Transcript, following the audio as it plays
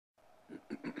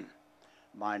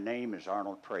My name is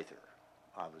Arnold Prather.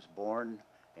 I was born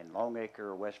in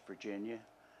Longacre, West Virginia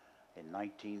in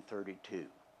 1932.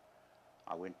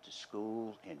 I went to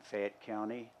school in Fayette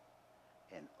County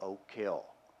and Oak Hill.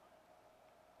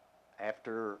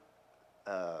 After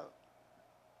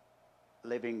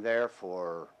living there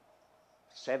for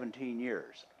 17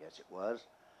 years, I guess it was,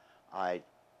 I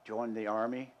joined the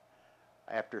Army.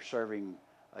 After serving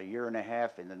a year and a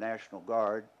half in the National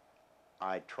Guard,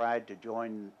 I tried to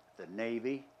join the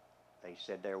Navy. They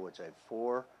said there was a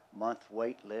 4-month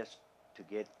wait list to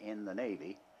get in the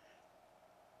Navy.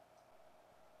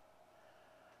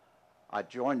 I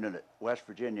joined the West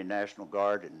Virginia National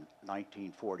Guard in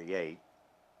 1948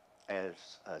 as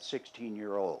a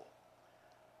 16-year-old.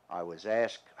 I was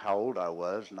asked how old I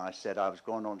was, and I said I was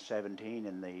going on 17,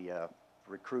 and the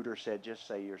recruiter said, just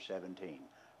say you're 17.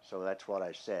 So that's what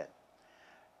I said.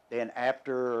 Then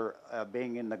after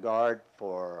being in the Guard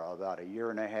for about a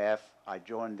year and a half, I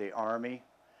joined the Army.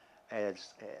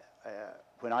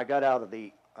 When I got out of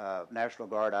the National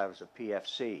Guard, I was a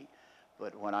PFC.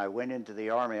 But when I went into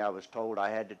the Army, I was told I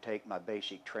had to take my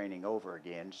basic training over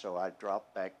again, so I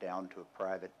dropped back down to a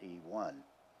private E1.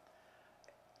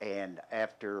 And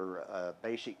after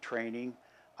basic training,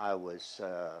 I was,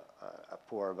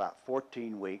 for about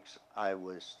 14 weeks, I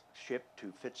was shipped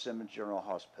to Fitzsimmons General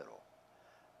Hospital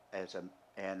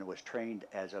and was trained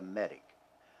as a medic.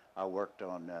 I worked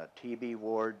on TB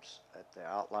wards, at the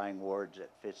outlying wards at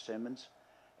Fitzsimmons,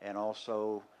 and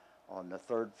also on the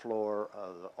 3rd floor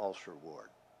of the ulcer ward.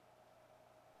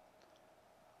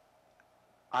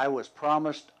 I was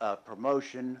promised a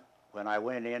promotion when I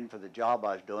went in for the job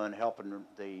I was doing, helping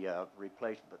the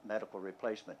medical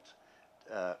replacement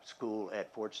school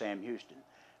at Fort Sam Houston.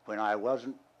 When I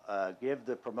wasn't given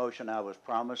the promotion I was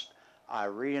promised, I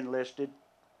reenlisted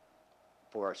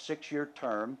for a 6-year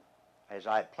term, as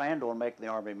I had planned on making the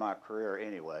Army my career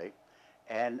anyway,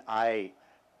 and I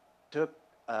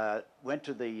went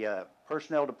to the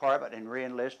personnel department and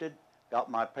reenlisted, got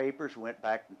my papers, went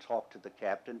back and talked to the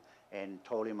captain and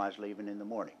told him I was leaving in the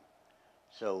morning.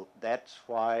 So that's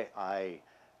why I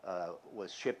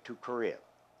was shipped to Korea.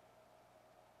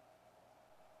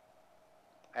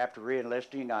 After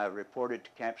reenlisting, I reported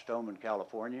to Camp Stoneman,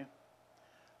 California,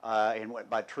 and went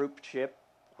by troop ship,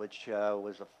 which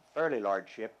was a fairly large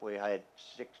ship. We had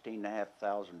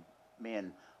 16,500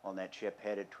 men on that ship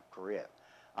headed to Korea.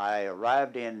 I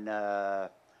arrived in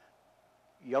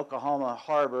Yokohama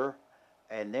Harbor,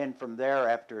 and then from there,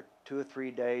 after 2 or 3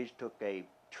 days, took a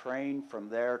train from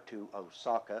there to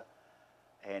Osaka,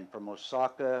 and from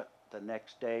Osaka the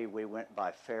next day we went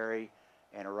by ferry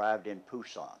and arrived in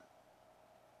Busan.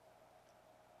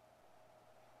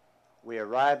 We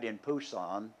arrived in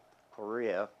Busan,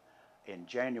 Korea, in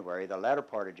January, the latter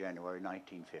part of January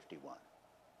 1951.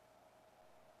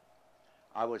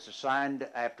 I was assigned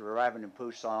after arriving in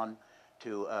Busan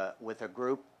to with a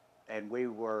group, and we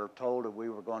were told that we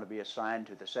were going to be assigned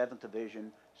to the 7th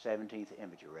Division, 17th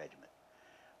Infantry Regiment.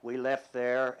 We left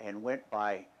there and went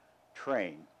by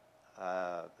train.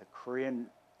 The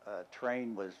Korean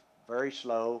train was very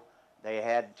slow. They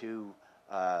had to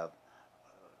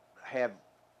have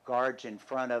guards in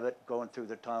front of it going through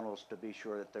the tunnels to be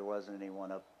sure that there wasn't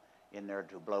anyone up in there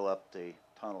to blow up the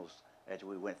tunnels as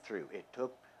we went through. It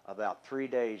took about 3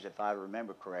 days, if I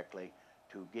remember correctly,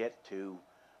 to get to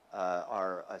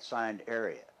our assigned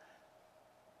area.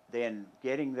 Then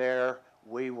getting there,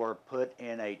 we were put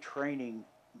in a training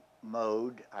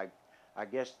mode. I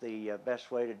guess the best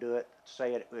way to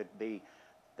say it would be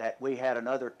that we had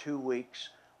another 2 weeks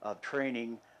of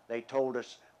training. They told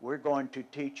us, we're going to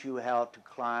teach you how to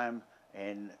climb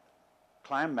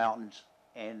mountains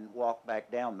and walk back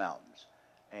down mountains,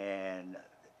 and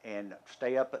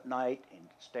stay up at night and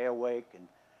stay awake, and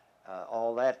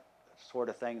all that sort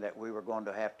of thing that we were going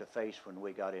to have to face when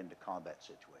we got into combat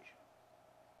situation.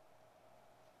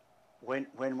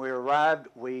 When we arrived,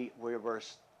 we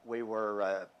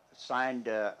were assigned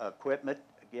equipment,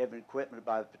 given equipment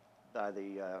by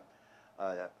the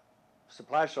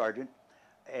supply sergeant,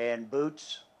 and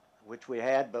boots, which we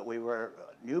had, but we were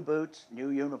new boots, new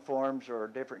uniforms or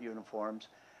different uniforms,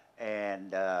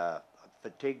 and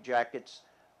fatigue jackets,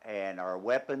 and our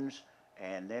weapons.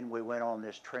 And then we went on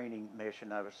this training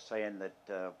mission. I was saying that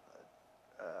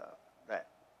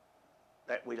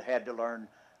that we had to learn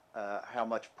how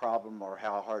much problem or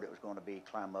how hard it was going to be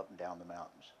climb up and down the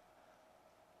mountains.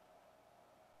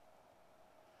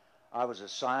 I was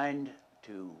assigned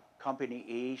to Company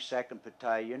E, 2nd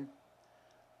Battalion.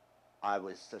 I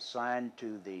was assigned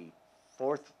to the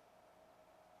 4th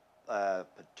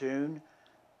platoon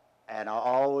And I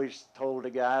always told the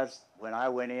guys, when I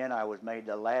went in, I was made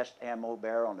the last ammo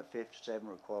bearer on the 57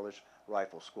 recoilless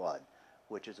rifle squad,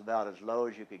 which is about as low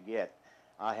as you could get.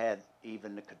 I had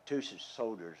even the Katusha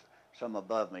soldiers, some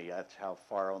above me. That's how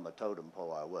far on the totem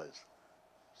pole I was.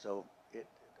 So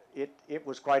it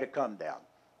was quite a come down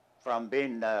from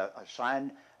being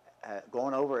assigned,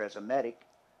 going over as a medic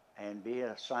and being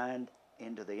assigned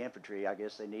into the infantry. I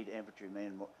guess they need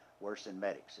infantrymen worse than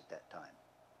medics at that time.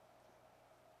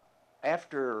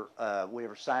 After we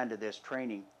were assigned to this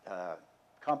training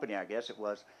company, I guess it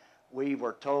was, we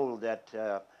were told that,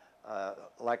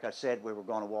 like I said, we were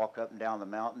going to walk up and down the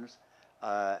mountains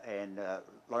and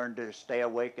learn to stay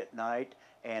awake at night.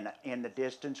 And in the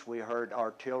distance, we heard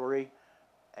artillery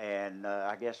and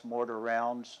I guess mortar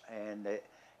rounds, and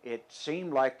it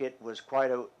seemed like it was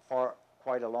quite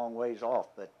a long ways off,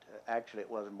 but actually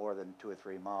it wasn't more than 2 or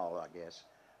 3 miles, I guess.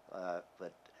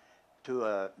 But to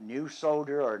a new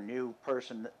soldier or a new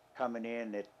person coming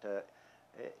in, it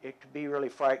could be really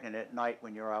frightening at night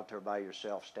when you're out there by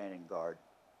yourself standing guard.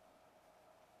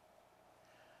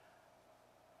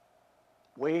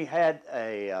 We had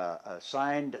a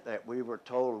sign that we were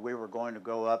told we were going to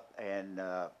go up and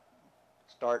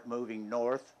start moving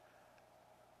north.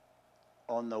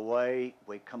 On the way,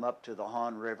 we come up to the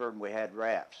Han River and we had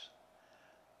rafts.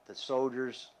 The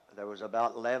soldiers, there was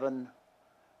about 11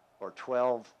 or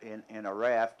 12 in a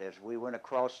raft. As we went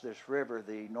across this river,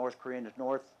 the North Koreans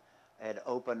had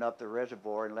opened up the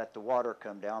reservoir and let the water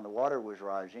come down. The water was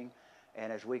rising,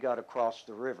 and as we got across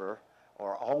the river,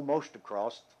 or almost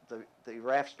across, the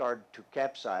raft started to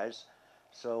capsize.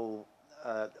 So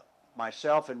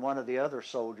myself and one of the other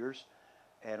soldiers,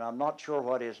 and I'm not sure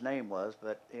what his name was,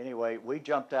 but anyway, we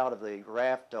jumped out of the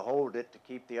raft to hold it to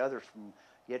keep the others from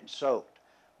getting soaked.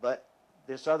 But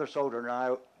this other soldier and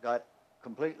I got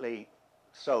completely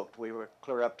soaked. We were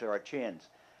clear up to our chins.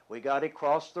 We got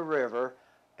across the river,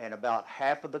 and about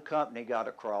half of the company got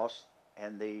across,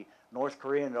 and the North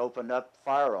Korean opened up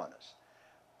fire on us.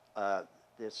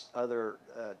 This other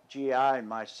GI and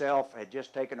myself had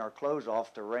just taken our clothes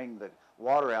off to wring the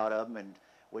water out of them, and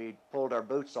we pulled our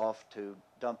boots off to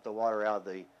dump the water out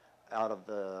of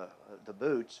the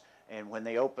boots. And when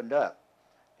they opened up,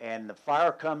 and the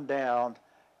fire come down,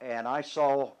 and I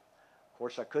saw, of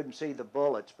course I couldn't see the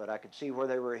bullets, but I could see where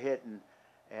they were hitting.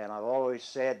 And I've always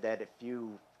said that if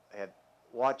you have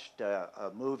watched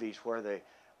movies where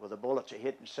the bullets are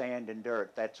hitting sand and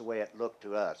dirt, that's the way it looked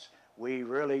to us. We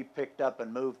really picked up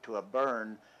and moved to a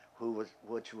burn,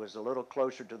 which was a little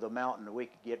closer to the mountain that we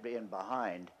could get in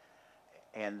behind.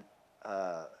 And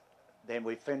then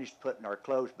we finished putting our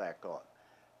clothes back on.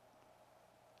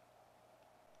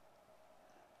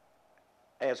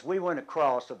 As we went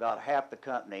across, about half the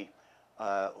company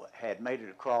had made it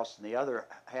across, and the other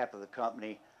half of the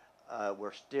company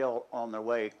were still on their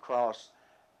way across.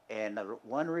 And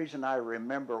one reason I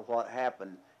remember what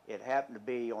happened, it happened to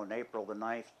be on April the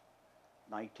 9th,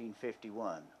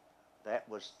 1951. That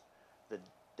was the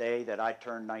day that I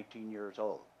turned 19 years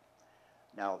old.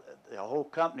 Now, the whole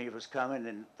company was coming,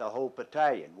 and the whole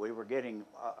battalion. We were getting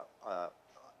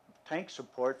tank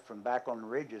support from back on the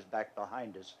ridges back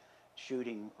behind us,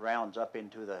 shooting rounds up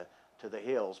into the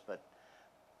hills. But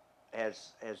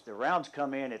as the rounds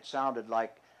come in, it sounded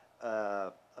like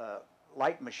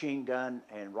light machine gun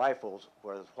and rifles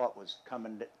was what was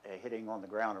coming, hitting on the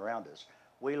ground around us.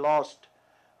 We lost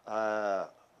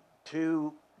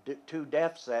two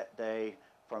deaths that day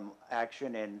from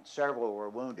action, and several were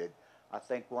wounded. I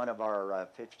think one of our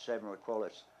 57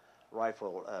 recoilless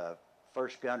rifle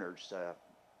first gunners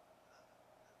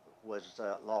was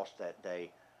lost that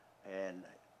day, and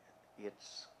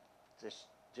it's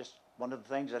just one of the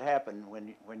things that happen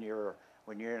when you're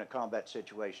in a combat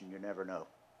situation. You never know.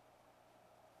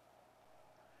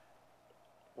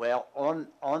 Well,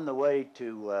 on the way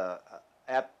to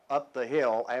up the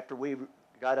hill, after we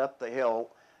got up the hill,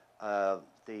 I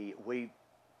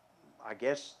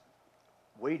guess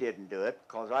we didn't do it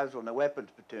because I was on the weapons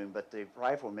platoon, but the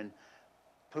riflemen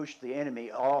pushed the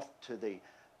enemy off to the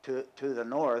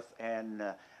north, and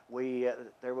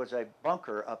there was a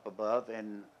bunker up above,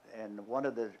 and one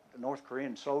of the North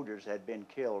Korean soldiers had been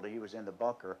killed. He was in the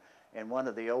bunker, and one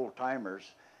of the old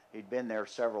timers, he'd been there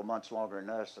several months longer than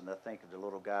us, and I think of the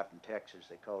little guy from Texas,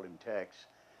 they called him Tex.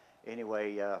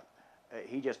 Anyway,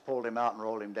 he just pulled him out and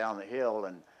rolled him down the hill,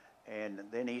 and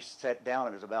then he sat down.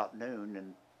 It was about noon,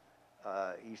 and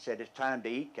he said, "It's time to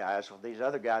eat, guys." Well, these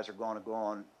other guys are going to go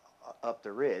on up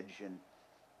the ridge, and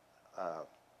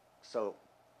so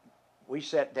we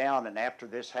sat down. And after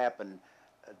this happened,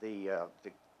 the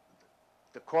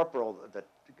corporal,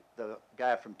 the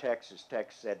guy from Texas,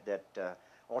 Tex, said that,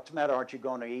 "What's the matter? Aren't you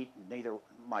going to eat?" And neither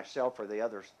myself or the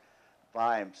others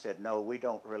by him said, "No, we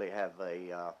don't really have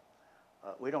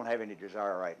we don't have any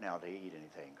desire right now to eat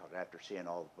anything, because after seeing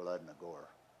all the blood and the gore."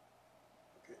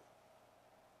 Okay.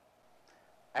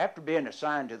 After being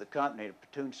assigned to the company, the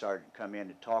platoon sergeant come in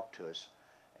and talked to us,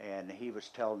 and he was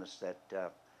telling us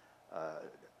that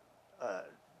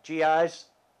GIs,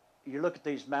 you look at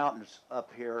these mountains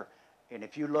up here, and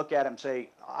if you look at them and say,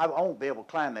 "I won't be able to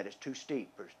climb it, it's too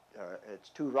steep, or it's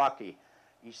too rocky,"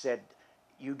 he said,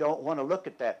 "you don't want to look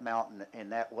at that mountain in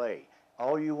that way.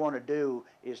 All you want to do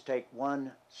is take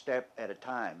one step at a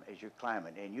time as you're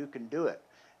climbing, and you can do it."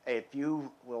 If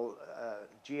you will,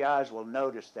 GIs will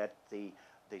notice that the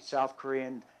South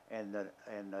Korean and the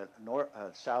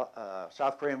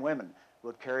South Korean women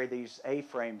would carry these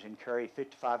A-frames and carry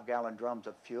 55-gallon drums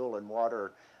of fuel and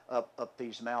water up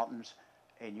these mountains,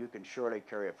 and you can surely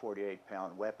carry a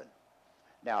 48-pound weapon.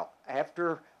 Now,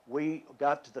 after we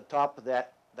got to the top of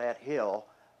that hill,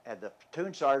 and the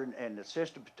platoon sergeant and the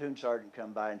assistant platoon sergeant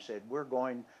come by and said, "We're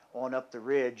going on up the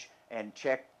ridge and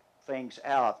check things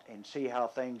out and see how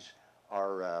things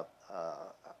are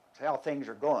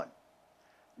going.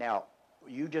 Now,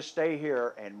 you just stay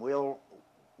here, and we'll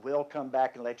come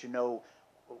back and let you know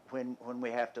when we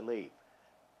have to leave."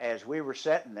 As we were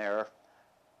sitting there,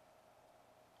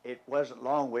 it wasn't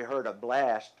long we heard a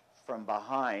blast from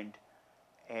behind,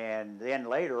 and then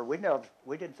later we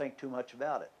didn't think too much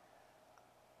about it.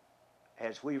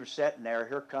 As we were sitting there,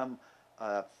 here come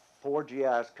 4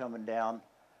 GIs coming down.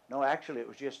 No, actually it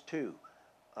was just two.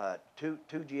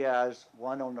 Two GIs,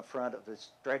 one on the front of the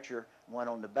stretcher, one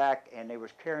on the back, and they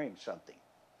was carrying something.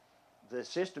 The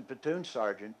assistant platoon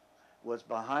sergeant was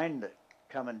behind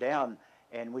coming down,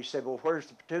 and we said, "Well, where's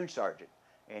the platoon sergeant?"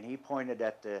 And he pointed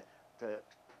at the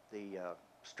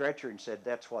stretcher and said,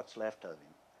 "That's what's left of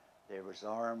him." There was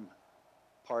arm,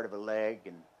 part of a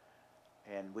leg,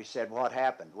 and we said, "What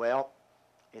happened?" Well,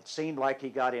 it seemed like he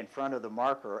got in front of the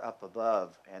marker up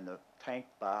above, and the tank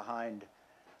behind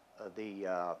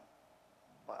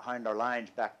behind our lines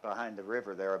back behind the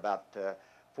river there, about 400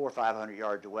 or 500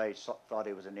 yards away, thought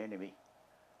he was an enemy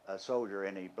soldier,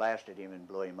 and he blasted him and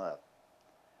blew him up.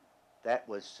 That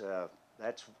was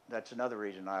that's another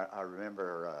reason I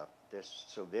remember this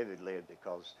so vividly,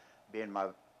 because being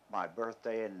my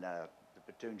birthday, and the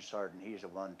platoon sergeant, he's the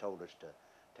one told us to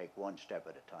take one step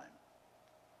at a time.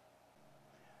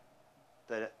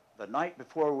 The night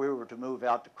before we were to move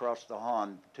out to cross the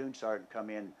Han, the platoon sergeant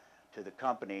come in to the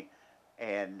company,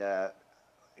 and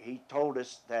he told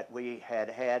us that we had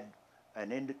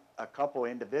a couple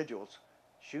individuals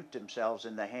shoot themselves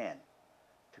in the hand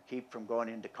to keep from going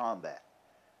into combat.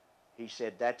 He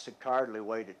said, "That's a cowardly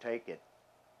way to take it.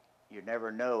 You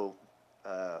never know."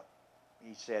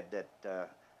 He said that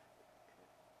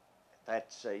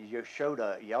you showed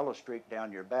a yellow streak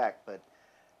down your back, but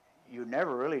you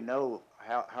never really know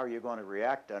how you're going to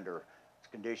react under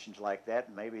conditions like that,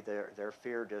 and maybe their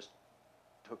fear just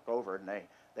took over, and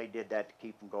they did that to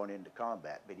keep them going into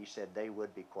combat. But he said they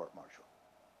would be court-martialed.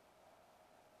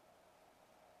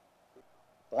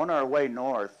 On our way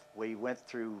north, we went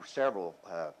through several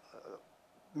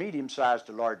medium-sized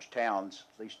to large towns,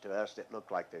 at least to us that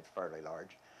looked like they're fairly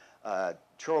large.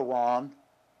 Chorwan,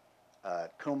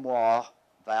 Kumwa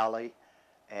Valley,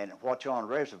 and Huachon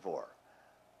Reservoir.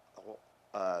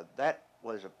 That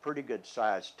was a pretty good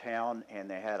sized town, and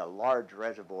they had a large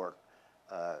reservoir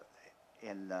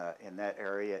in that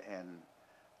area, and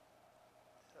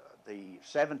the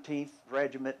 17th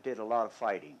Regiment did a lot of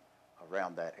fighting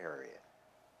around that area.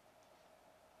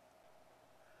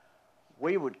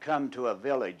 We would come to a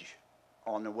village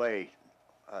on the way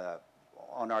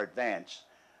on our advance,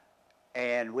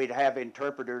 and we'd have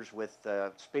interpreters with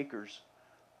speakers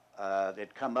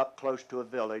that'd come up close to a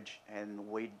village, and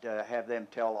we'd have them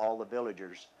tell all the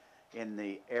villagers in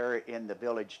the area, in the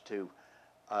village, to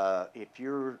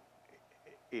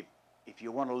if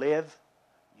you want to live,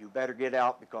 you better get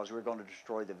out, because we're going to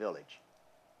destroy the village.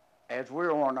 As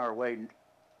we're on our way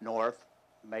north,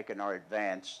 making our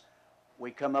advance, we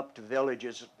come up to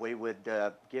villages. We would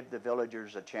give the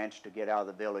villagers a chance to get out of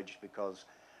the village, because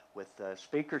with the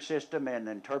speaker system and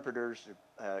interpreters,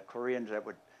 Koreans that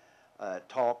would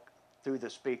talk through the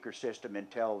speaker system and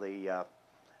tell the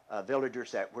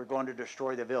villagers that we're going to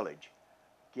destroy the village.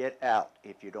 Get out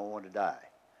if you don't want to die.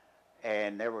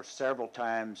 And there were several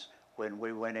times when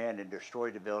we went in and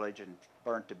destroyed the village and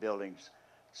burnt the buildings.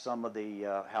 Some of the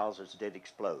houses did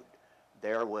explode.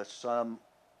 There was some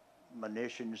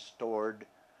munitions stored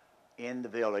in the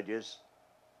villages,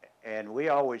 and we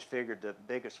always figured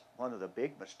one of the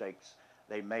big mistakes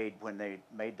they made when they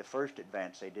made the first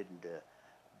advance, they didn't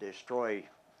destroy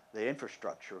the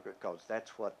infrastructure, because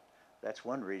that's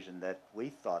one reason that we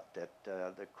thought that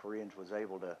the Koreans was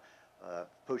able to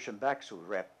push them back so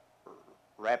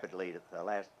rapidly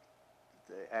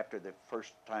after the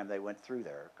first time they went through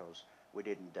there, because we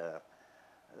didn't.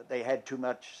 They had too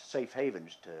much safe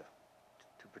havens to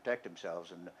protect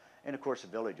themselves, and of course the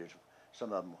villagers,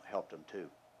 some of them helped them too.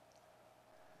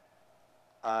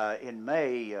 In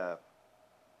May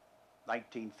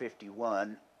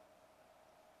 1951,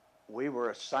 we were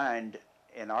assigned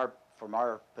from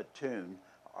our platoon,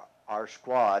 our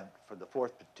squad for the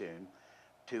 4th platoon,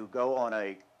 to go on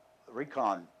a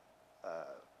recon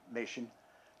mission,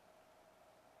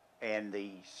 and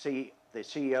the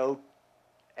CEO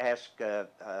asked the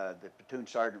platoon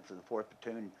sergeant for the 4th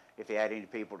platoon if he had any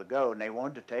people to go, and they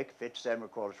wanted to take a 57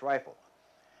 recoilless rifle.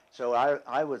 So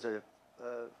I was a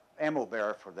ammo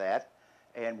bearer for that,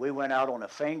 and we went out on a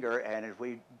finger, and as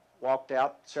we walked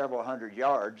out several hundred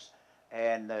yards,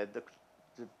 and the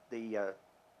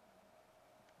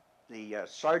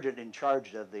sergeant in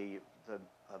charge of the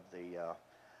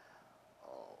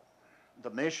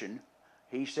mission,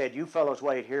 he said, "You fellows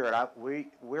wait here, and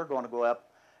we're going to go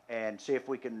up and see if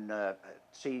we can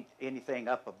see anything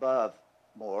up above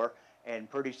more." And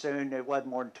pretty soon, it wasn't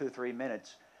more than 2 or 3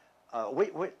 minutes.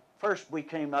 First, we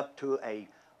came up to a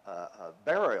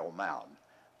burial mound.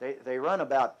 They run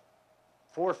about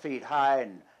 4 feet high,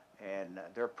 and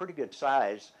they're pretty good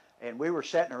size. And we were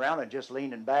sitting around and just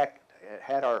leaning back,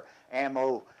 had our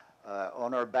ammo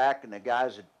on our back, and the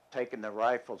guys had taken the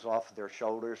rifles off of their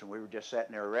shoulders, and we were just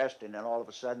sitting there resting. And then all of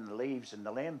a sudden, the leaves and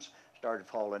the limbs started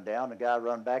falling down. The guy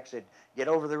run back, said, "Get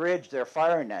over the ridge, they're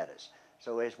firing at us."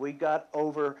 So as we got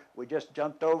over, we just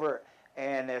jumped over,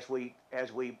 and as we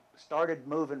started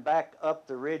moving back up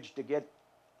the ridge to get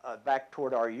back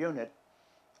toward our unit,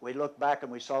 we looked back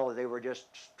and we saw that they were just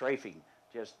strafing,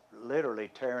 just literally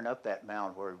tearing up that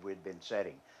mound where we'd been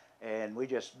setting. And we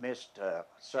just missed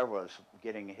several of us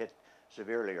getting hit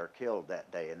severely or killed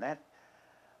that day. And that,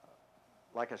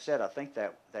 like I said, I think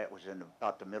that was in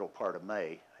about the middle part of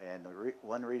May. And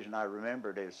one reason I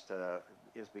remembered is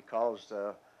because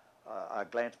I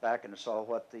glanced back and saw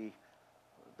what the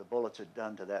bullets had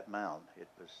done to that mound. It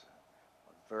was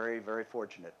very, very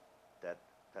fortunate that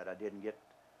I didn't get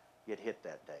hit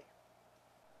that day.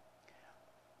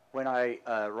 When I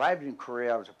arrived in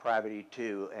Korea, I was a private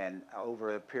E2, and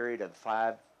over a period of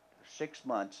 5 or 6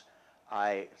 months,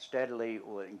 I steadily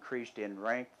increased in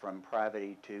rank from private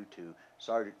E2 to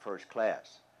sergeant first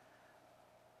class.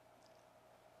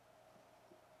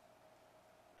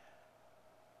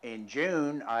 In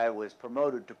June, I was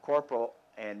promoted to corporal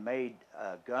and made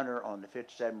gunner on the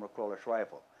 57 recoilless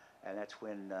rifle, and that's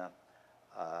when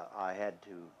I had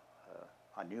to.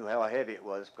 I knew how heavy it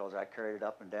was because I carried it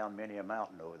up and down many a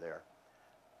mountain over there.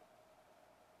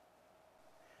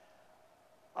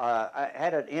 I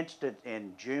had an incident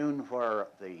in June where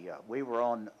we were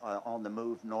on the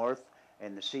move north,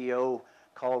 and the CO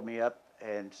called me up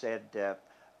and said,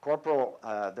 "Corporal,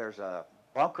 there's a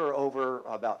bunker over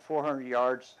about 400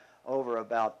 yards over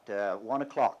about 1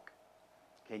 o'clock.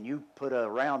 Can you put a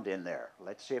round in there?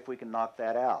 Let's see if we can knock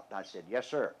that out." And I said, "Yes,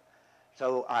 sir."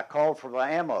 So I called for the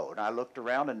ammo, and I looked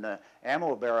around, and the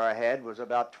ammo bearer I had was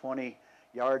about 20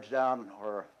 yards down,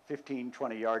 or 15,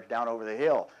 20 yards down over the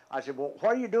hill. I said, "Well,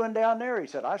 what are you doing down there?" He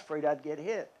said, "I was afraid I'd get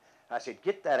hit." I said,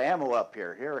 "Get that ammo up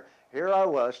here." Here I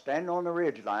was, standing on the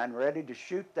ridge line, ready to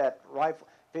shoot that rifle,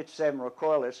 57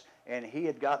 recoilless, and he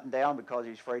had gotten down because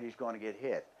he's afraid he's going to get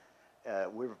hit.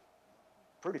 We were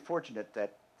pretty fortunate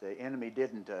that the enemy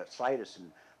didn't sight us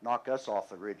and knock us off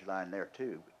the ridge line there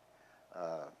too.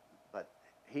 But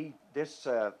this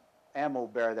ammo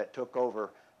bearer that took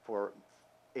over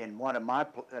in one of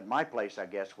my place, I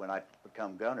guess, when I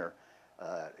become gunner,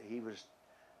 he was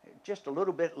just a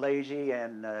little bit lazy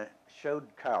and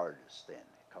showed cowardice then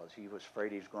because he was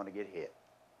afraid he was going to get hit.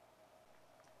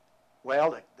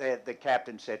 Well, the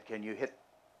captain said, "Can you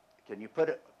put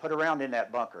a round in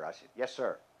that bunker?" I said, "Yes,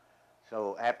 sir."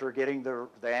 So after getting the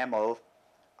ammo,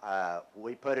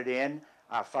 we put it in.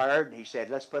 I fired, and he said,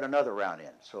 "Let's put another round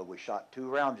in." So we shot 2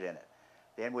 rounds in it.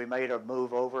 Then we made a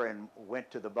move over and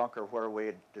went to the bunker where we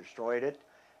had destroyed it,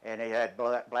 and they had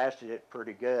blasted it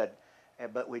pretty good.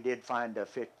 But we did find a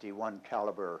 51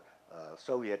 caliber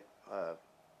Soviet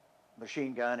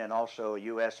machine gun and also a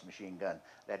U.S. machine gun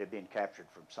that had been captured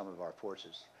from some of our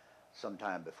forces some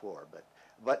time before.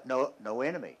 But no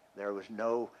enemy. There was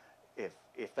no.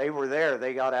 If they were there,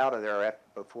 they got out of there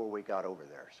before we got over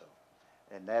there. So.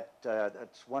 And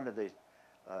that's one of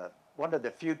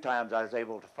the few times I was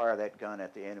able to fire that gun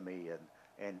at the enemy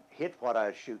and hit what I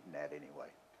was shooting at anyway.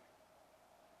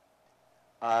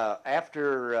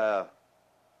 After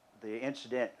the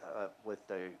incident with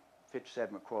the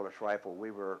 57 recoilless rifle,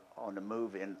 we were on the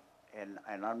move in, and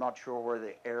I'm not sure where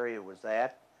the area was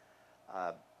at.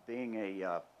 Being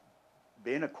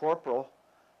a corporal,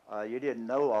 you didn't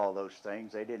know all those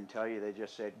things. They didn't tell you. They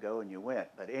just said go and you went.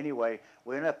 But anyway,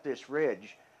 we went up this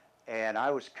ridge, and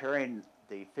I was carrying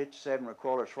the 57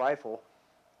 recoilless rifle,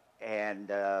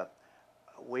 and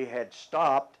we had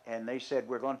stopped, and they said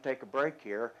we're going to take a break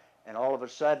here. And all of a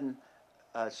sudden,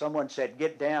 someone said,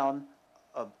 "Get down."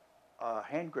 A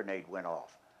hand grenade went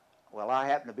off. Well, I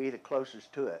happened to be the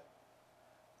closest to it.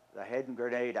 The hand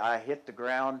grenade, I hit the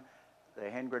ground. The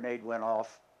hand grenade went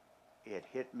off. It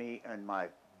hit me in my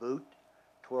boot,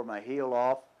 tore my heel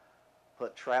off,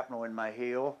 put shrapnel in my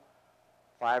heel,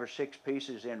 5 or 6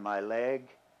 pieces in my leg,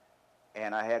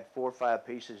 and I had 4 or 5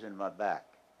 pieces in my back.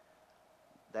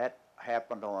 That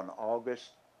happened on August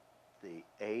the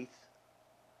 8th,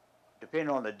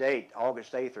 depending on the date,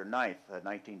 August 8th or 9th,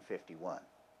 1951.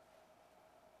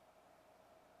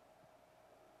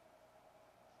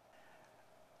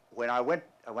 When I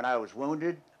was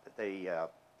wounded, the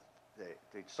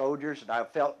soldiers, and I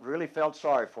really felt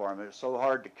sorry for them. It was so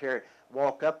hard to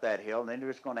walk up that hill, and then they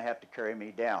were going to have to carry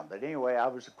me down. But anyway, I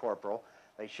was a corporal.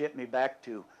 They shipped me back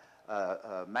to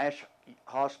MASH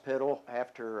Hospital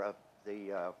after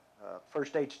the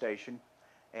first aid station,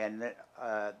 and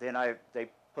then they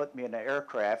put me in an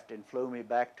aircraft and flew me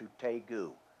back to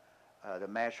Taegu, the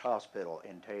MASH Hospital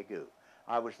in Taegu.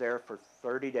 I was there for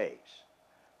 30 days.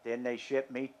 Then they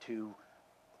shipped me to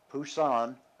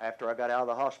Busan after I got out of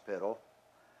the hospital.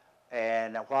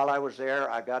 And while I was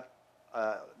there, I got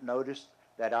noticed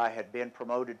that I had been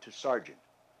promoted to sergeant.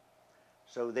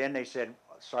 So then they said,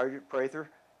 "Sergeant Prather,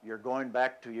 you're going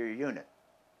back to your unit."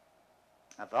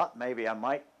 I thought maybe I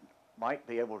might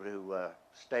be able to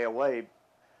stay away,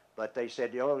 but they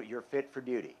said, "You're fit for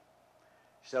duty."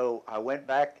 So I went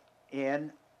back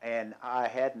in, and I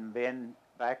hadn't been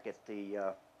back at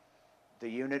the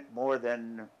unit more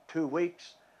than 2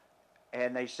 weeks,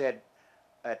 and they said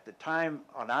at the time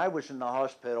when I was in the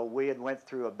hospital, we had went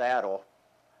through a battle,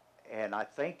 and I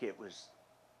think it was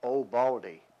Old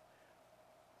Baldy.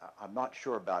 I'm not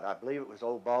sure about it. I believe it was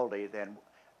Old Baldy. Then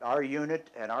our unit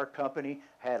and our company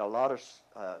had a lot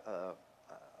of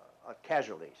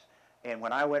casualties, and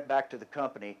when I went back to the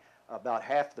company, about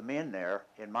half the men there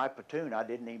in my platoon, I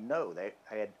didn't even know. They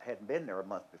hadn't been there a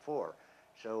month before.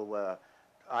 So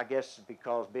I guess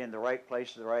because being the right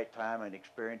place at the right time and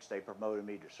experience, they promoted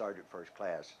me to Sergeant First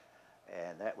Class,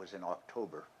 and that was in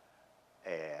October.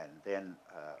 And then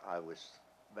I was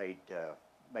made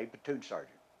platoon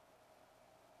sergeant.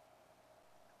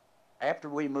 After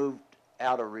we moved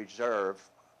out of reserve,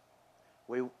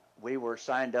 we were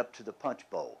signed up to the Punch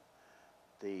Bowl,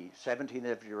 the 17th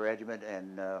Infantry Regiment,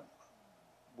 and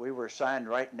we were assigned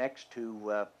right next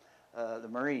to the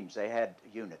Marines. They had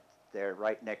a unit there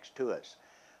right next to us.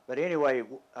 But anyway,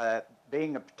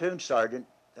 being a platoon sergeant,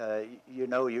 you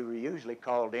know, you were usually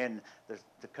called in.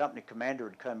 The company commander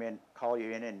would come in, call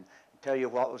you in, and tell you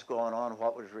what was going on,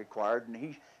 what was required. And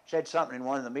he said something in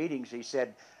one of the meetings. He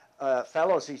said,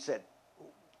 "Fellows," he said,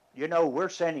 "you know, we're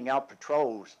sending out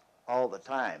patrols all the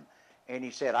time." And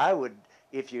he said, "I would,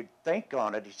 if you think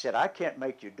on it," he said, "I can't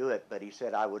make you do it, but he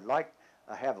said, I would like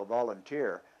to have a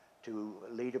volunteer to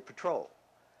lead a patrol."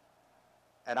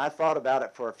 And I thought about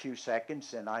it for a few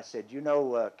seconds, and I said, "You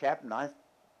know, Captain, I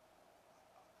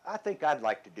think I'd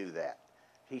like to do that."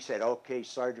 He said, "Okay,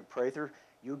 Sergeant Prather,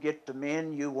 you get the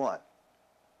men you want.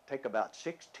 Take about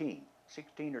 16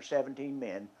 or 17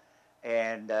 men,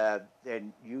 and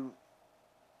then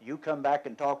you come back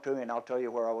and talk to me, and I'll tell you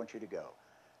where I want you to go."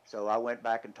 So I went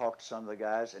back and talked to some of the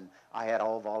guys, and I had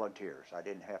all volunteers. I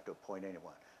didn't have to appoint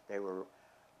anyone.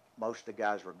 Most of the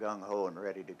guys were gung-ho and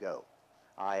ready to go.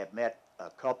 I have met a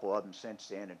couple of them since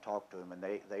then and talked to them, and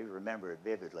they remember it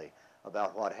vividly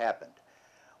about what happened.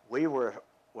 We were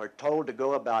told to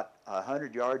go about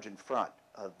 100 yards in front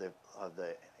of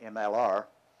the MLR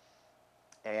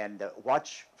and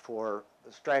watch for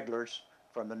the stragglers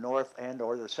from the north and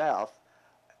or the south,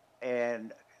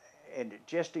 and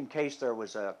just in case there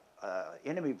was a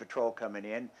enemy patrol coming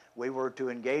in, we were to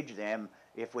engage them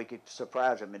if we could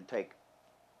surprise them and take.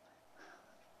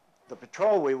 The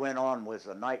patrol we went on was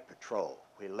a night patrol.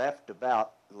 We left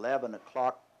about 11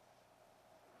 o'clock,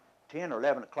 10 or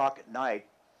 11 o'clock at night,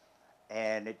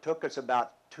 and it took us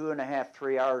about 2.5,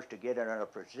 3 hours to get in a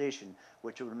position,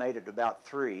 which would have made it about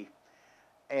 3.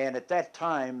 And at that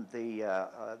time,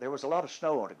 there was a lot of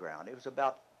snow on the ground. It was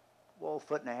about,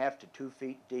 1.5 to 2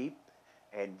 feet deep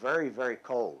and very, very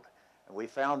cold. And we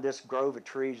found this grove of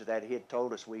trees that he had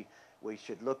told us we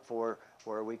should look for,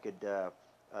 where we could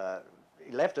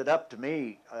he left it up to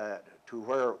me to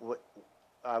where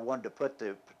I wanted to put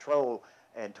the patrol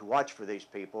and to watch for these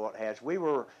people. As we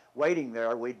were waiting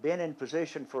there, we'd been in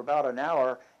position for about an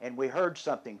hour, and we heard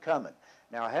something coming.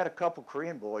 Now, I had a couple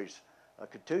Korean boys,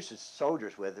 Katusis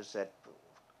soldiers with us that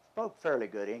spoke fairly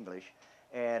good English,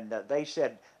 and they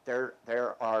said there's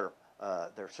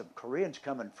some Koreans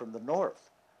coming from the north.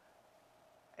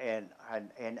 And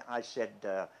I said,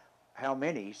 how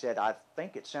many? He said, I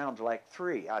think it sounds like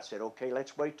 3. I said, okay,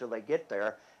 let's wait till they get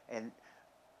there. And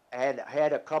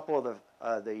had a couple of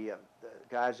the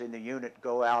guys in the unit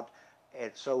go out,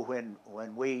 and so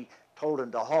when we told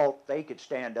them to halt, they could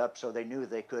stand up, so they knew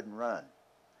they couldn't run.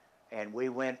 And we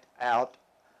went out.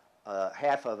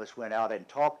 Half of us went out and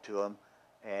talked to them,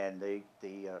 and the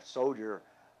soldier,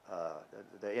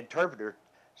 the interpreter,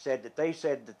 said that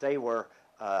they were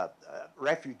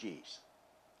refugees.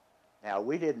 Now,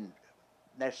 we didn't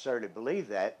necessarily believe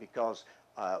that, because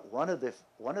one of the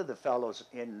fellows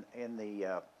in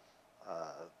the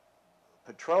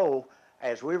patrol,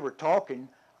 as we were talking,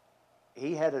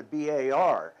 he had a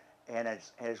BAR, and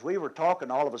as we were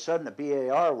talking, all of a sudden the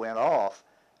BAR went off,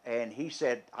 and he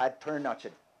said, I turned, I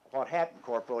said, what happened,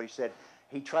 Corporal? He said,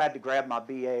 he tried to grab my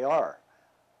BAR,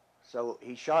 so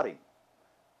he shot him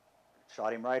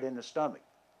right in the stomach,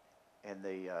 and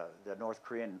the North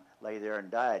Korean lay there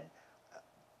and died.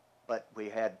 But we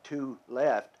had 2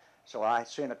 left, so I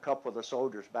sent a couple of the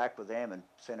soldiers back with them and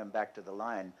sent them back to the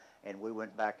line, and we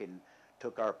went back and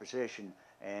took our position,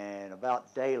 and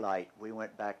about daylight we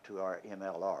went back to our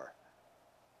MLR.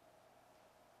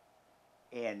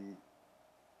 In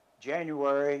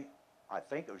January, I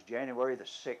think it was January the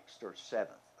 6th or 7th,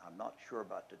 I'm not sure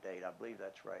about the date, I believe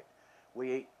that's right,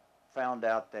 we found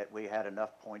out that we had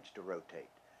enough points to rotate.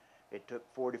 It took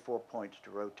 44 points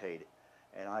to rotate it,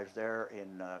 and I was there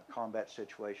in combat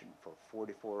situation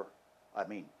for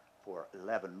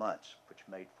 11 months, which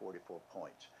made 44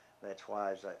 points. That's why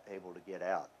I was able to get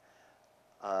out.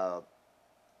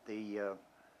 The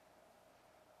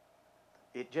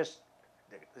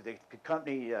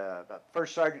company, the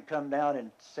first sergeant come down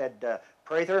and said,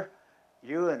 Prather,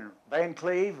 you and Van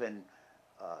Cleve and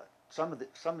some of the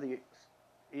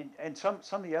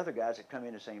other guys that come in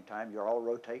at the same time, you're all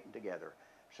rotating together.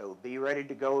 So be ready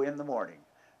to go in the morning.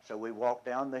 So we walked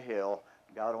down the hill,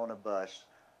 got on a bus,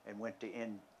 and went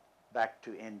back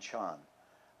to Incheon.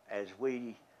 As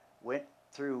we went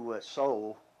through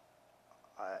Seoul,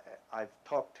 I've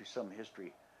talked to some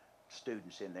history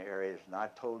students in the areas, and I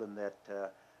told them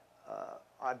that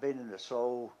I've been into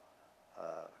Seoul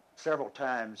several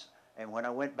times, and when I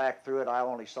went back through it, I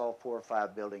only saw 4 or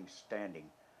 5 buildings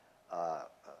standing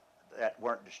that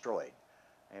weren't destroyed.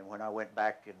 And when I went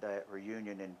back at that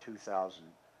reunion in 2000,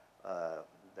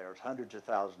 there's hundreds of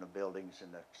thousands of buildings,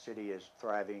 and the city is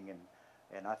thriving,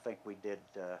 and I think we did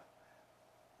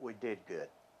good.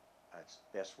 That's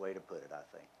the best way to put it, I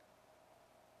think.